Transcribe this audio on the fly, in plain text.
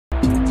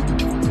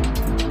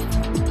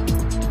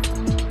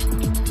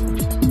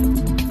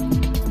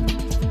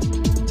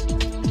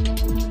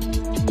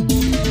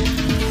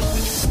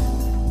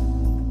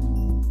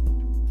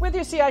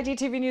your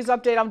CIGTV News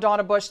Update. I'm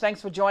Donna Bush.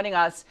 Thanks for joining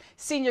us.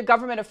 Senior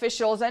government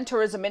officials and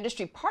tourism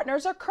industry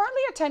partners are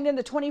currently attending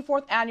the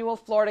 24th Annual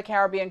Florida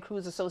Caribbean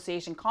Cruise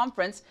Association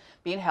Conference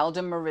being held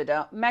in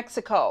Merida,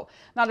 Mexico.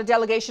 Now, the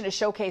delegation is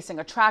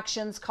showcasing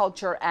attractions,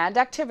 culture, and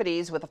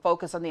activities with a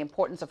focus on the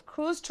importance of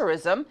cruise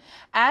tourism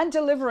and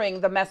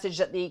delivering the message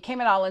that the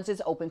Cayman Islands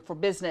is open for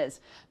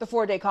business. The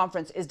four-day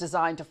conference is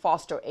designed to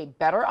foster a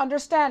better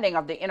understanding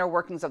of the inner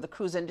workings of the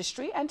cruise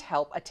industry and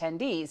help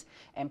attendees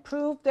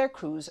improve their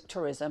cruise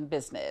tourism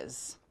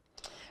business.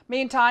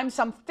 Meantime,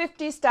 some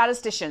 50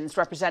 statisticians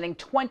representing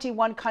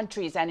 21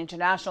 countries and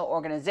international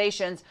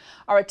organizations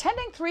are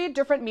attending 3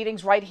 different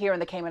meetings right here in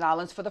the Cayman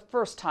Islands for the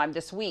first time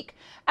this week.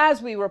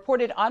 As we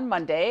reported on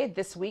Monday,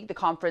 this week the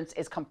conference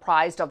is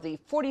comprised of the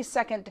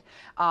 42nd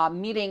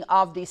meeting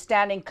of the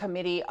Standing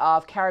Committee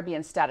of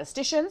Caribbean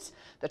Statisticians,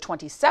 the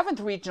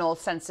 27th Regional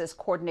Census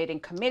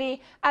Coordinating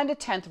Committee, and the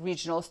 10th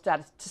Regional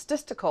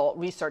Statistical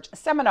Research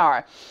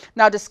Seminar.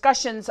 Now,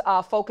 discussions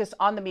focus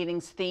on the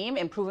meeting's theme,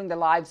 improving the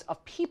lives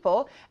of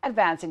people,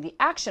 advancing the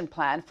action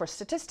plan for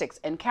statistics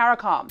in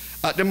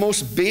CARICOM. At the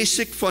most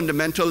basic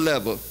fundamental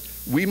level,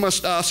 we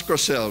must ask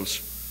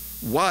ourselves,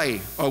 why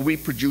are we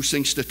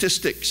producing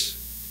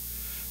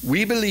statistics?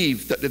 We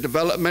believe that the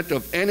development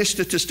of any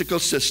statistical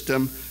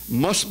system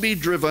must be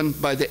driven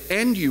by the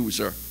end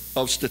user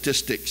of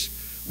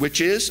statistics,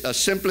 which is, as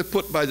simply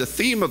put by the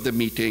theme of the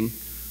meeting,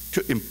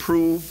 to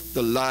improve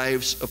the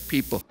lives of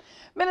people.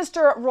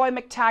 Minister Roy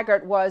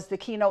McTaggart was the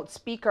keynote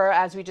speaker.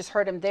 As we just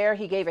heard him there,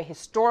 he gave a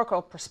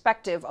historical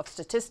perspective of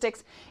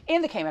statistics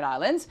in the Cayman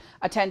Islands.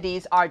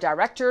 Attendees are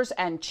directors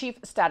and chief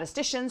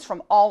statisticians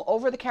from all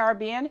over the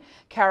Caribbean,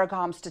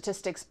 CARICOM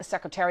Statistics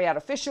Secretariat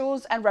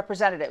officials, and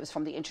representatives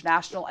from the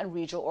international and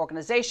regional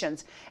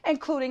organizations,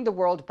 including the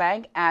World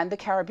Bank and the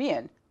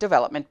Caribbean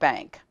Development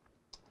Bank.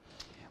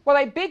 Well,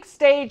 a big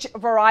stage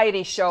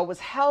variety show was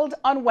held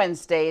on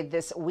Wednesday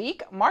this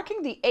week,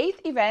 marking the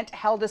 8th event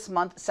held this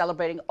month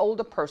celebrating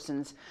older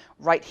persons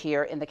right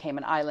here in the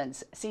Cayman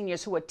Islands.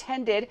 Seniors who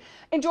attended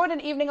enjoyed an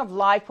evening of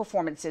live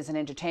performances and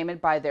entertainment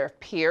by their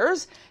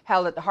peers.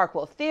 Held at the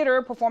Harkwell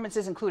Theater,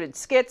 performances included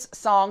skits,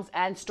 songs,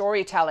 and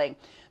storytelling.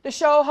 The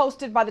show,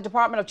 hosted by the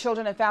Department of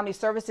Children and Family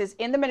Services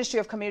in the Ministry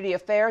of Community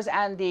Affairs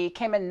and the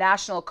Cayman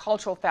National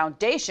Cultural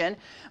Foundation,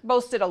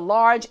 boasted a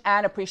large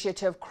and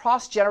appreciative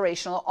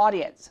cross-generational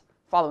audience.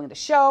 Following the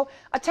show,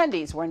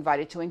 attendees were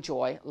invited to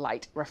enjoy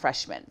light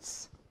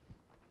refreshments.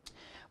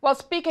 Well,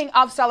 speaking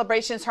of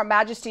celebrations, Her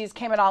Majesty's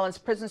Cayman Islands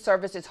Prison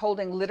Service is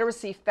holding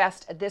Literacy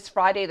Fest this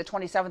Friday, the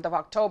 27th of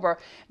October.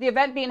 The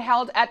event being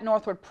held at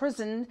Northwood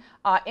Prison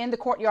in the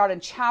courtyard and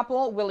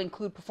chapel will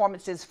include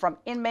performances from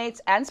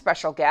inmates and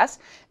special guests.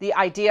 The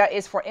idea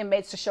is for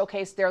inmates to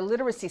showcase their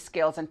literacy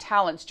skills and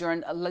talents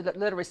during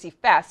Literacy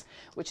Fest,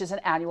 which is an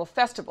annual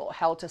festival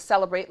held to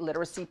celebrate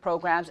literacy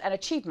programs and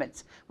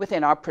achievements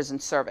within our prison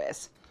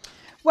service.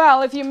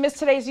 Well, if you missed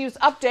today's news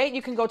update,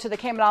 you can go to the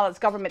Cayman Islands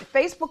Government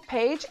Facebook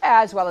page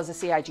as well as the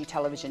CIG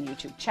Television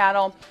YouTube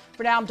channel.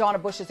 For now, I'm Donna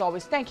Bush, as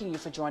always, thanking you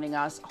for joining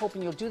us.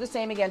 Hoping you'll do the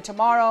same again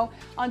tomorrow.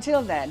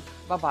 Until then,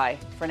 bye-bye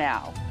for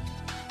now.